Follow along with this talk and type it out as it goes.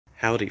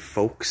Howdy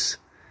folks,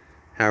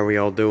 how are we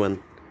all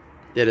doing?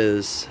 It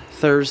is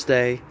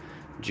Thursday,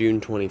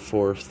 June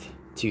 24th,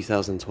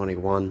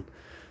 2021.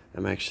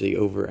 I'm actually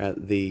over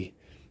at the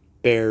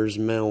Bears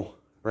Mill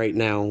right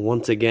now.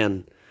 Once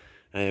again,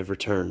 I have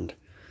returned.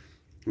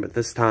 But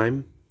this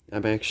time,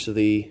 I'm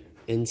actually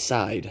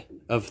inside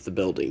of the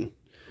building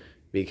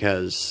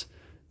because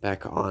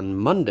back on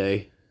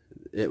Monday,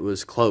 it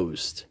was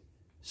closed.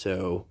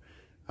 So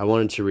I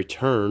wanted to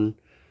return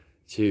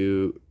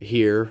to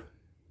here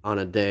on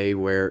a day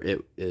where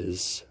it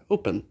is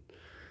open.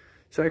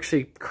 So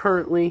actually,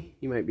 currently,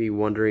 you might be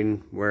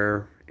wondering,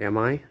 where am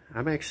I?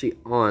 I'm actually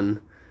on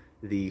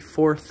the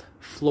 4th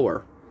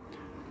floor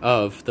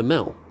of the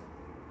mill.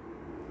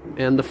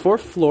 And the 4th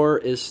floor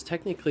is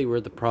technically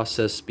where the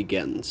process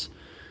begins.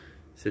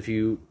 So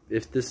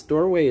if this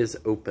doorway is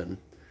open,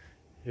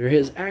 there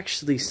is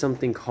actually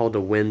something called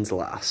a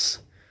windlass.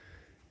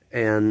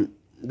 And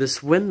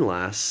this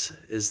windlass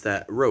is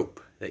that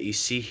rope that you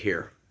see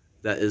here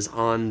that is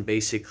on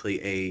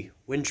basically a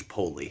winch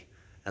pulley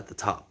at the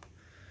top.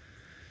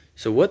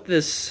 So what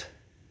this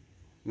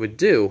would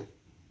do,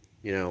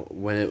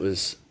 when it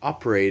was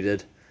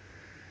operated,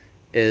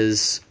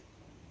 is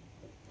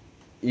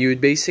you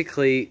would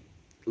basically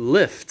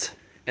lift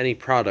any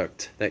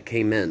product that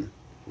came in,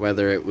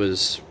 whether it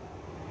was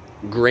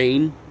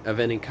grain of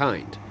any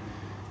kind.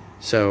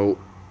 So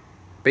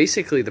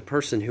basically the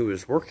person who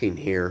was working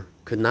here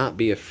could not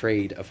be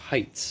afraid of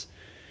heights.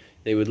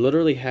 They would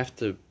literally have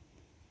to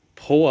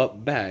pull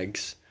up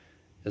bags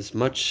as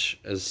much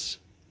as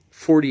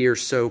 40 or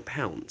so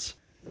pounds.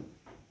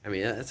 I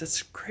mean,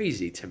 that's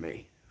crazy to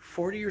me.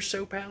 40 or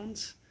so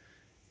pounds?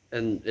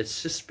 And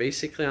it's just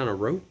basically on a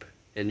rope,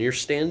 and you're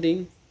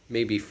standing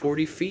maybe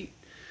 40 feet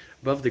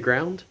above the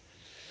ground.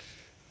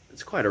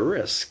 It's quite a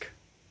risk,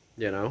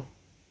 Well,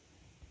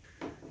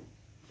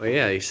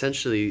 yeah,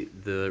 essentially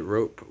the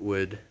rope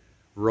would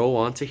roll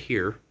onto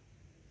here,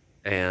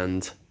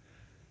 and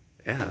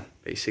yeah,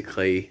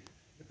 basically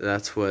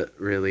that's what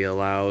really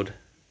allowed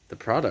the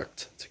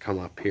product to come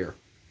up here.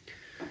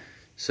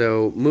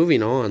 So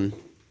moving on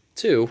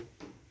to,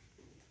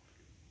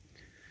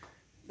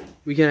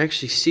 we can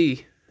actually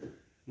see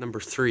number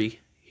 3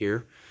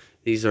 here.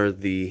 These are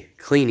the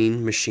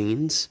cleaning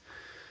machines.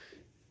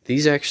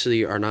 These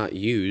actually are not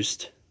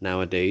used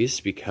nowadays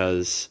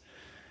because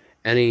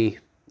any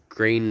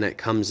grain that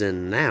comes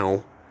in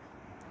now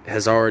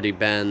has already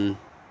been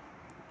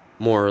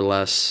more or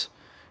less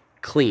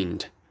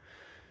cleaned.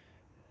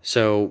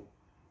 So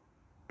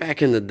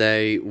back in the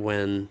day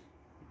when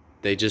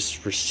they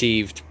just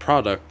received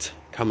product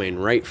coming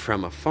right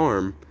from a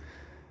farm,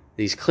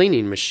 these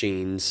cleaning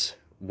machines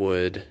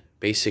would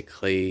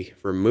basically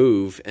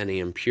remove any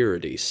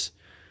impurities,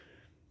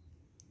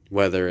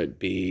 whether it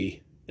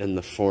be in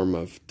the form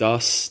of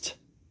dust,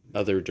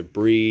 other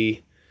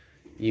debris,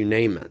 you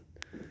name it.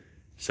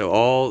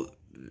 So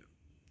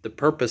the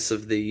purpose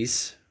of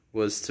these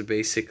was to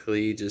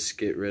basically just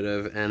get rid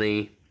of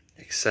any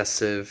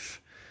excessive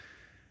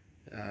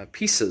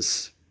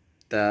pieces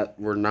that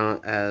were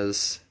not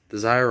as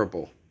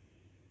desirable.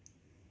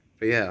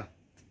 But yeah,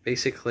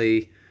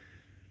 basically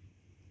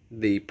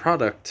the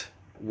product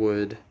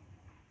would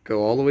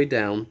go all the way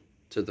down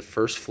to the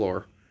 1st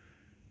floor,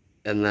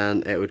 and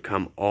then it would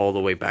come all the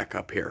way back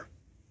up here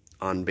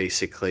on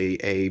basically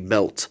a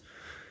belt.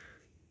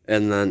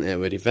 And then it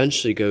would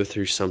eventually go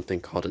through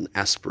something called an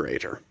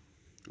aspirator,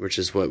 which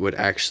is what would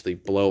actually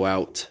blow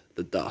out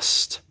the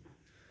dust.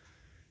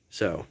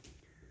 So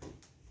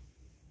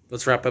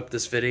let's wrap up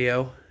this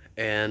video,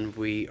 and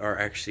we are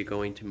actually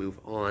going to move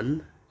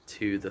on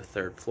to the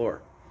 3rd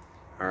floor.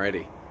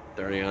 Alrighty,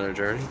 30 on a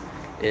journey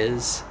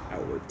is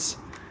outwards.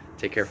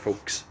 Take care,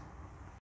 folks.